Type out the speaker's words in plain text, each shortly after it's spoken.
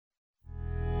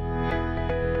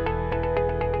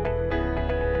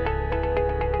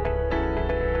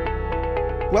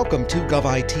Welcome to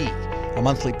GovIT, a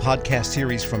monthly podcast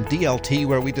series from DLT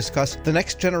where we discuss the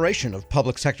next generation of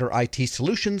public sector IT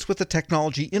solutions with the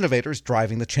technology innovators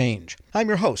driving the change. I'm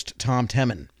your host, Tom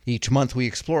Temin. Each month we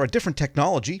explore a different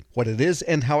technology, what it is,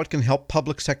 and how it can help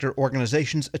public sector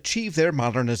organizations achieve their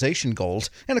modernization goals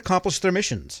and accomplish their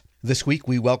missions. This week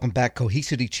we welcome back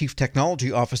Cohesity Chief Technology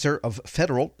Officer of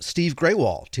Federal, Steve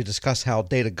Grewal, to discuss how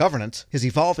data governance is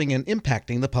evolving and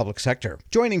impacting the public sector.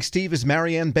 Joining Steve is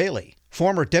Marianne Bailey,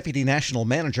 former Deputy National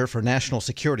Manager for National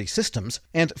Security Systems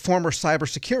and former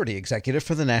Cybersecurity Executive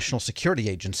for the National Security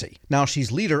Agency. Now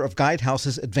she's leader of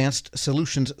Guidehouse's Advanced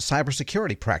Solutions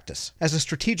Cybersecurity practice. As a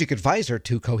strategic advisor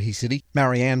to Cohesity,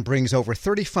 Marianne brings over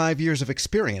 35 years of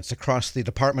experience across the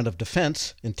Department of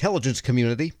Defense, intelligence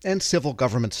community, and civil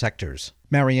government sectors.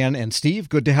 Marianne and Steve,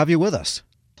 good to have you with us.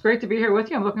 It's great to be here with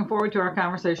you. I'm looking forward to our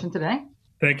conversation today.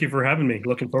 Thank you for having me.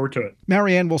 Looking forward to it.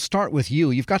 Marianne, we'll start with you.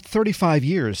 You've got 35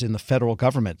 years in the federal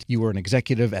government. You were an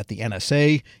executive at the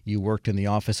NSA. You worked in the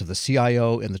office of the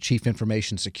CIO and the Chief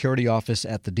Information Security Office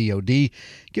at the DoD.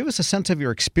 Give us a sense of your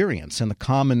experience and the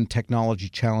common technology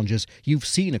challenges you've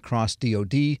seen across DoD,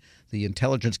 the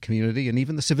intelligence community, and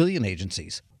even the civilian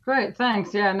agencies. Great,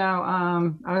 thanks.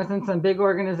 I was in some big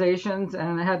organizations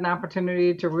and I had an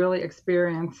opportunity to really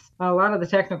experience a lot of the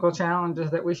technical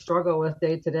challenges that we struggle with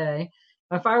day to day.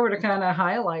 If I were to kind of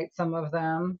highlight some of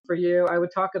them for you, I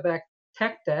would talk about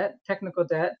technical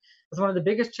debt is one of the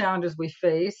biggest challenges we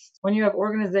face when you have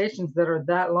organizations that are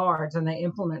that large and they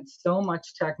implement so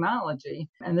much technology.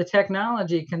 And the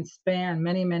technology can span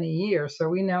many, many years. So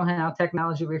we know how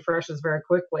technology refreshes very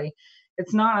quickly.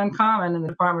 It's not uncommon in the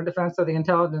Department of Defense or the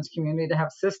intelligence community to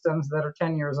have systems that are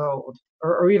 10 years old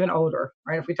or even older,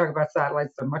 right? If we talk about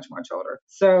satellites, they're much, much older.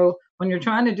 So when you're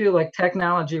trying to do like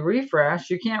technology refresh,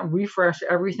 you can't refresh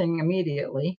everything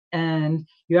immediately and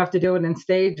you have to do it in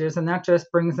stages, and that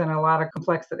just brings in a lot of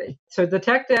complexity. So the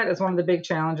tech debt is one of the big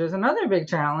challenges. Another big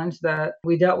challenge that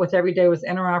we dealt with every day was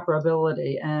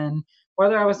interoperability. And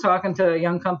whether I was talking to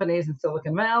young companies in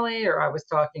Silicon Valley or I was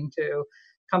talking to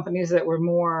companies that were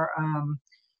more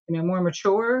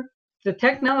mature, the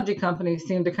technology companies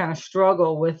seem to kind of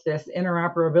struggle with this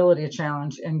interoperability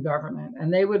challenge in government.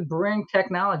 And they would bring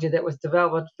technology that was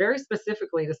developed very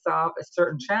specifically to solve a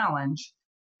certain challenge,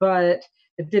 but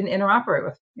it didn't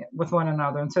interoperate with one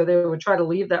another. And so they would try to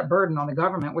leave that burden on the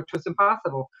government, which was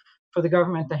impossible for the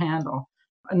government to handle.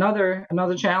 Another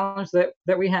challenge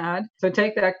that we had, so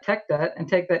take that tech debt and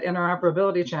take that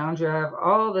interoperability challenge. You have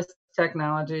all this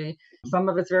technology. Some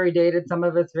of it's very dated, some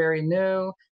of it's very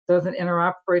new, doesn't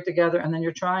interoperate together. And then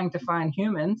you're trying to find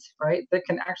humans, right, that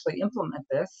can actually implement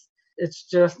this. It's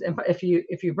just, if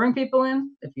you bring people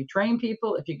in, if you train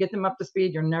people, if you get them up to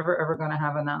speed, you're never, ever going to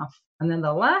have enough. And then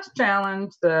the last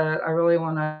challenge that I really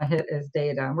want to hit is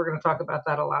data. And we're going to talk about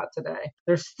that a lot today.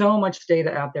 There's so much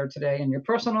data out there today in your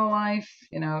personal life.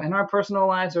 In our personal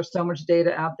lives, there's so much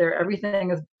data out there.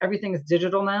 Everything is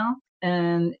digital now.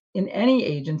 And in any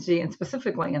agency, and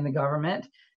specifically in the government,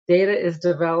 data is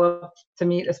developed to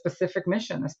meet a specific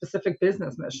mission, a specific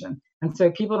business mission. And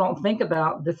so people don't think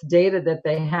about this data that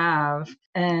they have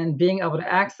and being able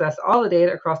to access all the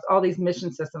data across all these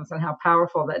mission systems and how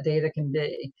powerful that data can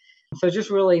be. So just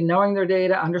really knowing their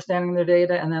data, understanding their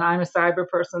data. And then I'm a cyber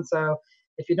person, so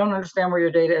if you don't understand where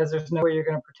your data is, there's no way you're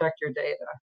going to protect your data.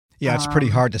 Yeah, it's pretty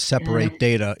hard to separate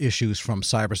data issues from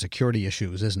cybersecurity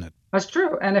issues, isn't it? That's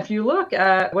true. And if you look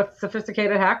at what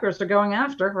sophisticated hackers are going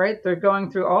after, right, they're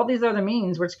going through all these other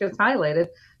means, which gets highlighted,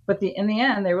 but in the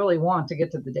end, they really want to get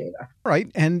to the data.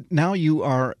 Right. And now you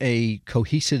are a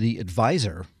Cohesity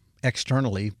advisor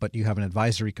externally, but you have an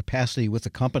advisory capacity with the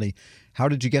company. How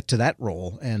did you get to that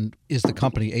role? And is the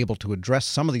company able to address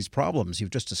some of these problems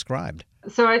you've just described?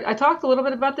 So I talked a little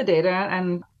bit about the data,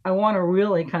 and I want to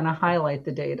really kind of highlight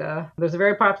the data. There's a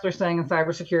very popular saying in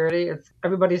cybersecurity.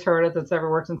 Everybody's heard it that's ever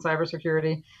worked in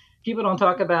cybersecurity. People don't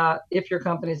talk about if your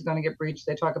company is going to get breached.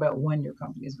 They talk about when your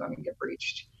company is going to get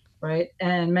breached, right?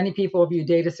 And many people view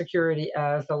data security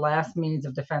as the last means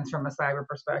of defense from a cyber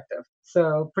perspective.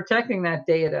 So protecting that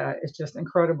data is just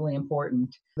incredibly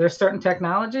important. There's certain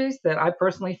technologies that I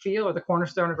personally feel are the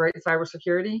cornerstone of great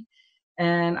cybersecurity.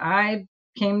 And I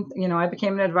became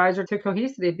an advisor to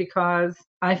Cohesity because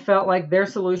I felt like their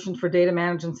solutions for data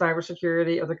management and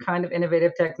cybersecurity are the kind of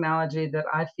innovative technology that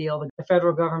I feel that the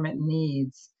federal government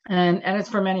needs. And it's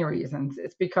for many reasons.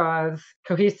 It's because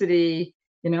Cohesity,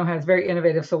 has very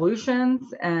innovative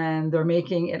solutions and they're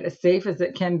making it as safe as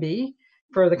it can be.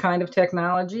 for the kind of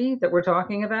technology that we're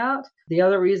talking about. The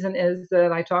other reason is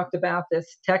that I talked about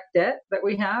this tech debt that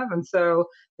we have. And so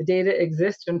the data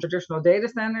exists in traditional data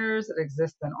centers, it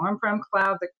exists in on-prem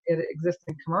clouds, it exists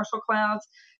in commercial clouds.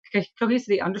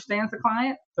 Cohesity understands the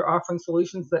client. They're offering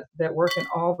solutions that work in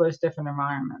all those different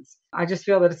environments. I just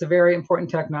feel that it's a very important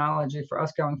technology for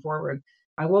us going forward.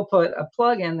 I will put a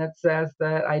plug in that says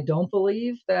that I don't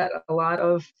believe that a lot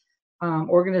of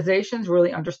organizations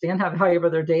really understand how valuable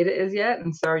their data is yet.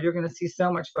 And so you're going to see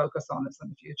so much focus on this in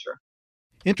the future.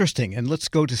 Interesting. And let's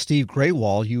go to Steve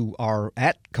Grewal. You are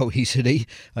at Cohesity.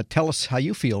 Tell us how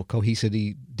you feel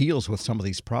Cohesity deals with some of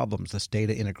these problems, this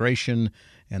data integration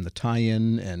and the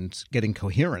tie-in and getting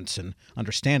coherence and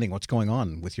understanding what's going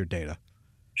on with your data.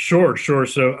 Sure.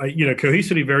 So,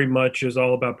 Cohesity very much is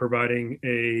all about providing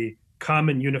a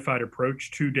common unified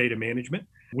approach to data management.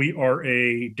 We are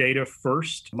a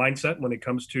data-first mindset when it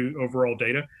comes to overall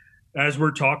data. As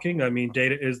we're talking,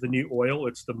 data is the new oil.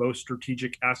 It's the most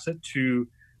strategic asset to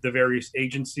the various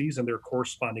agencies and their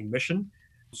corresponding mission.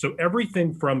 So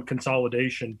everything from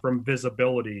consolidation, from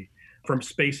visibility, from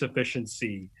space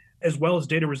efficiency, as well as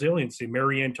data resiliency.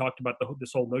 Marianne talked about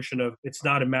this whole notion of it's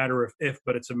not a matter of if,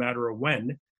 but it's a matter of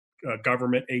when.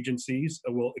 Government agencies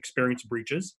will experience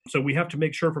breaches. So we have to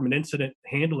make sure from an incident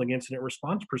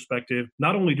response perspective,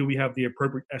 not only do we have the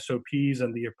appropriate SOPs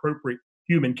and the appropriate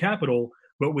human capital,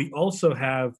 but we also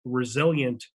have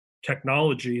resilient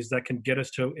technologies that can get us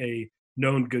to a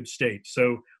known good state.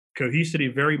 So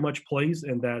Cohesity very much plays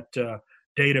in that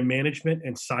data management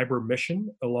and cyber mission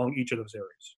along each of those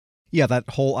areas. Yeah, that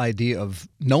whole idea of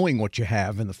knowing what you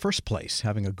have in the first place,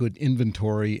 having a good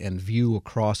inventory and view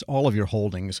across all of your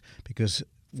holdings, because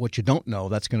what you don't know,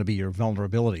 that's going to be your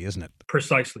vulnerability, isn't it?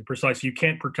 Precisely. You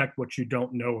can't protect what you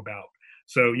don't know about.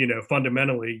 So,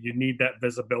 fundamentally, you need that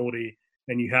visibility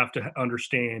and you have to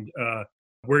understand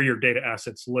where your data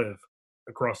assets live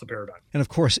across the paradigm. And of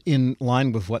course, in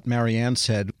line with what Marianne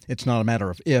said, it's not a matter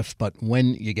of if, but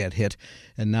when you get hit.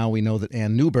 And now we know that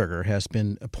Ann Neuberger has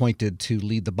been appointed to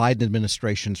lead the Biden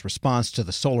administration's response to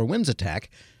the SolarWinds attack.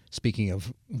 Speaking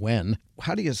of when,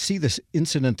 how do you see this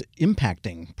incident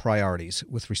impacting priorities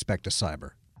with respect to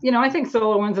cyber? I think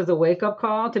SolarWinds is a wake-up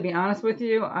call, to be honest with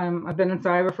you. I've been in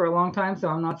cyber for a long time, so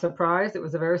I'm not surprised. It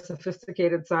was a very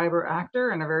sophisticated cyber actor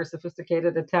and a very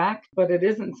sophisticated attack, but it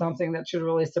isn't something that should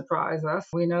really surprise us.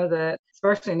 We know that,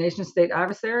 especially nation-state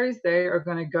adversaries, they are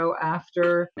going to go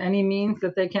after any means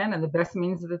that they can and the best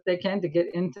means that they can to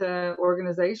get into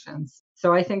organizations.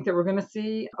 So I think that we're going to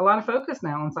see a lot of focus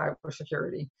now on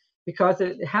cybersecurity because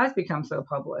it has become so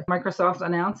public. Microsoft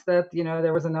announced that,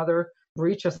 there was another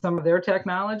breach of some of their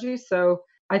technology. So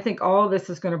I think all of this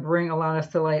is going to bring a lot of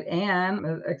us to light. Anne,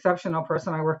 an exceptional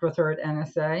person, I worked with her at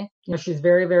NSA. She's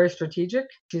very, very strategic.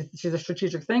 She's a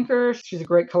strategic thinker. She's a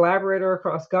great collaborator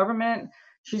across government.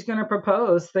 She's going to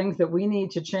propose things that we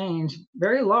need to change,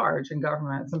 very large in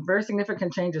government, some very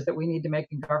significant changes that we need to make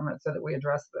in government so that we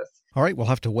address this. All right, we'll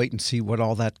have to wait and see what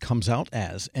all that comes out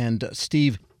as. And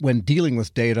Steve, when dealing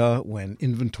with data, when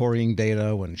inventorying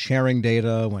data, when sharing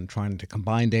data, when trying to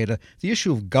combine data, the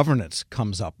issue of governance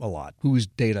comes up a lot. Whose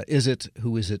data is it?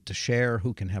 Who is it to share?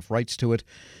 Who can have rights to it?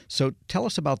 So tell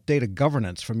us about data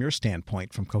governance from your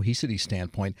standpoint, from Cohesity's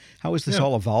standpoint. How is this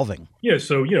all evolving? Yeah,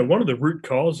 so, one of the root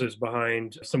causes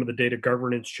behind some of the data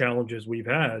governance challenges we've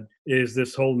had is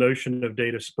this whole notion of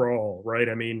data sprawl, right?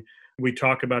 We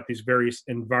talk about these various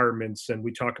environments and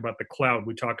we talk about the cloud,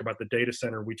 we talk about the data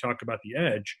center, we talk about the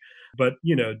edge, but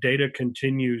data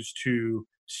continues to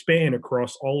span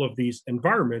across all of these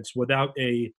environments without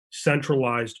a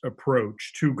centralized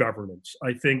approach to governance.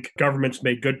 I think government's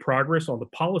made good progress on the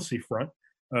policy front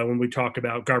when we talk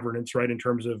about governance, right, in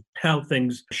terms of how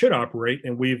things should operate.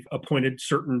 And we've appointed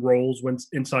certain roles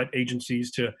inside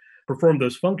agencies to perform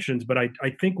those functions. But I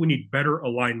think we need better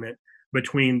alignment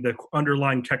between the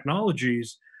underlying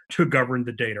technologies to govern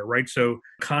the data, right? So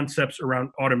concepts around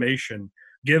automation,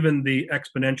 given the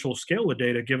exponential scale of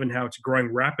data, given how it's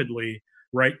growing rapidly,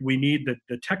 right? We need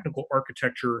the technical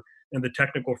architecture and the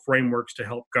technical frameworks to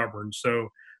help govern. So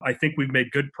I think we've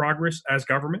made good progress as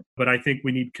government, but I think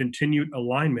we need continued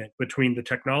alignment between the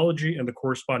technology and the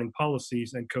corresponding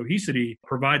policies, and Cohesity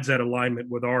provides that alignment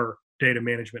with our data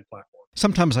management platform.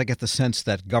 Sometimes I get the sense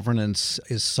that governance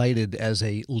is cited as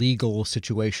a legal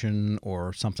situation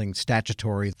or something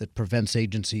statutory that prevents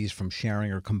agencies from sharing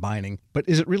or combining. But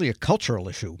is it really a cultural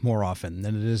issue more often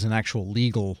than it is an actual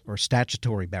legal or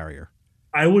statutory barrier?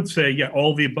 I would say,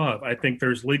 all the above. I think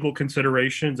there's legal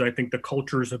considerations. I think the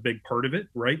culture is a big part of it,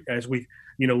 right? As we,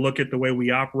 look at the way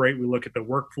we operate, we look at the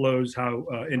workflows, how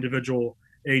individual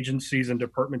agencies and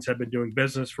departments have been doing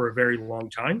business for a very long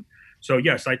time. So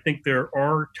yes, I think there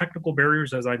are technical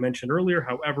barriers, as I mentioned earlier.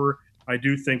 However, I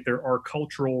do think there are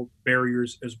cultural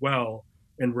barriers as well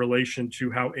in relation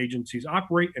to how agencies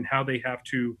operate and how they have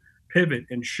to pivot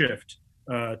and shift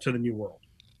to the new world.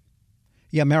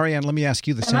 Yeah, Marianne, let me ask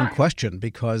you the same question,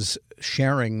 because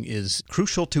sharing is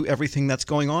crucial to everything that's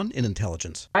going on in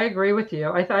intelligence. I agree with you.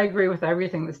 I agree with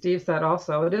everything that Steve said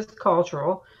also. It is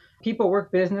cultural. People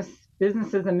work businesses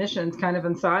and missions kind of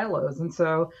in silos. And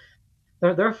so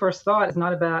their first thought is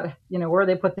not about, where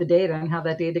they put the data and how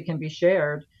that data can be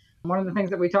shared. One of the things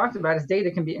that we talked about is data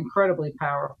can be incredibly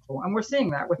powerful. And we're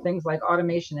seeing that with things like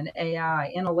automation and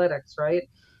AI, analytics, right?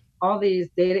 All these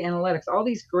data analytics, all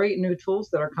these great new tools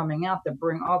that are coming out that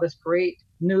bring all this great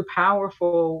new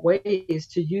powerful ways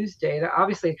to use data.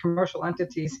 Obviously, commercial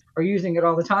entities are using it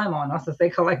all the time on us as they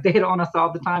collect data on us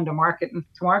all the time to market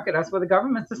us. But the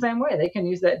government's the same way. They can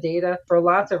use that data for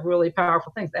lots of really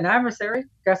powerful things. An adversary,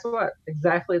 guess what?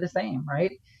 Exactly the same,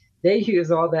 right? They use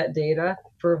all that data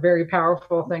for very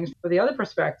powerful things for the other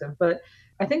perspective. But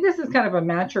I think this is kind of a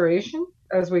maturation.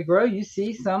 As we grow, you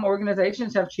see some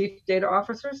organizations have chief data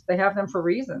officers. They have them for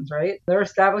reasons, right? They're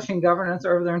establishing governance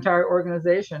over their entire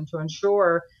organization to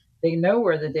ensure they know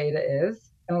where the data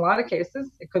is. In a lot of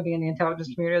cases, it could be in the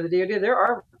intelligence community or the DoD.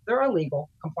 There are legal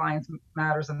compliance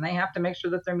matters, and they have to make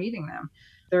sure that they're meeting them.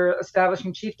 They're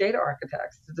establishing chief data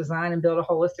architects to design and build a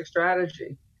holistic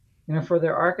strategy, for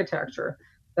their architecture.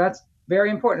 That's very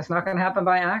important. It's not going to happen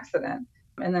by accident.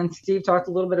 And then Steve talked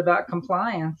a little bit about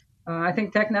compliance. I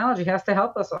think technology has to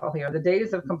help us all here. The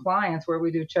days of compliance where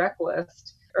we do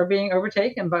checklists are being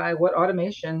overtaken by what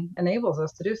automation enables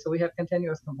us to do. So we have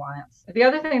continuous compliance. The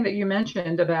other thing that you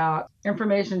mentioned about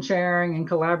information sharing and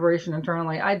collaboration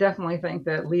internally, I definitely think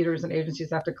that leaders and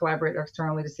agencies have to collaborate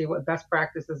externally to see what best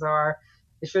practices are.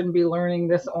 They shouldn't be learning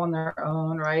this on their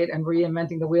own, right, and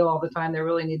reinventing the wheel all the time. They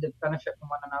really need to benefit from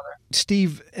one another.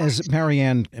 Steve, as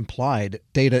Marianne implied,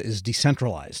 data is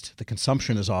decentralized. The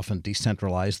consumption is often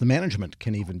decentralized. The management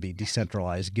can even be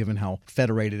decentralized, given how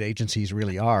federated agencies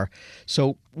really are.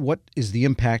 So what is the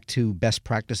impact to best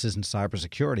practices in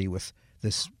cybersecurity with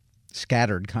this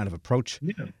scattered kind of approach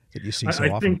that you see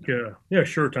so often? I think,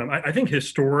 sure, Tom. I think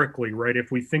historically, right,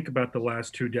 if we think about the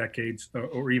last 2 decades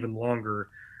or even longer,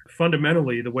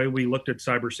 fundamentally, the way we looked at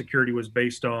cybersecurity was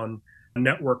based on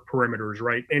network perimeters,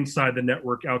 right? Inside the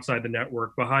network, outside the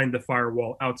network, behind the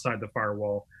firewall, outside the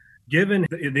firewall. Given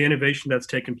the innovation that's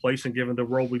taken place and given the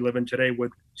world we live in today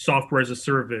with software as a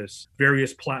service,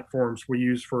 various platforms we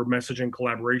use for messaging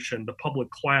collaboration, the public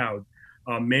cloud,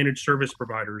 managed service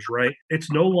providers, right?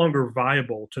 It's no longer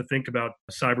viable to think about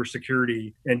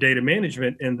cybersecurity and data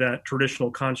management in that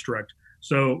traditional construct.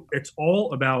 So it's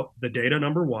all about the data,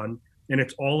 number one, and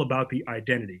it's all about the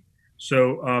identity.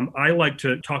 So I like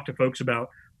to talk to folks about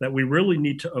that we really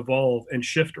need to evolve and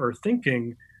shift our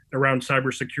thinking around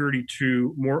cybersecurity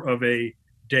to more of a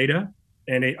data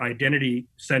and a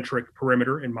identity-centric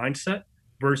perimeter and mindset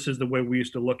versus the way we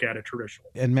used to look at it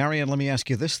traditionally. And Marianne, let me ask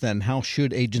you this then. How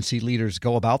should agency leaders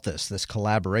go about this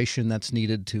collaboration that's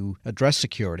needed to address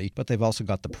security, but they've also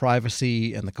got the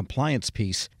privacy and the compliance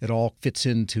piece. It all fits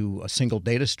into a single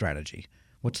data strategy.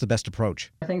 What's the best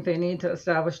approach? I think they need to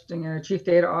establish chief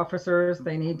data officers.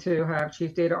 They need to have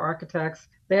chief data architects.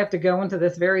 They have to go into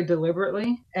this very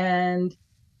deliberately, and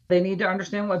they need to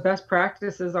understand what best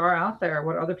practices are out there,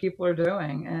 what other people are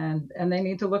doing, and they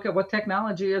need to look at what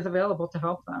technology is available to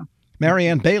help them.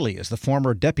 Marianne Bailey is the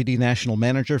former Deputy National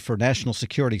Manager for National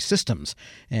Security Systems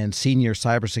and Senior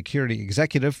Cybersecurity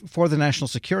Executive for the National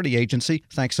Security Agency.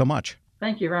 Thanks so much.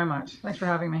 Thank you very much. Thanks for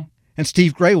having me. And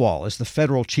Steve Grewal is the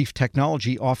Federal Chief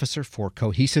Technology Officer for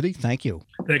Cohesity. Thank you.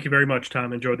 Thank you very much,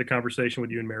 Tom. Enjoyed the conversation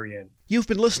with you and Marianne. You've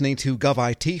been listening to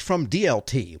GovIT from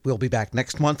DLT. We'll be back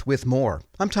next month with more.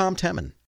 I'm Tom Temin.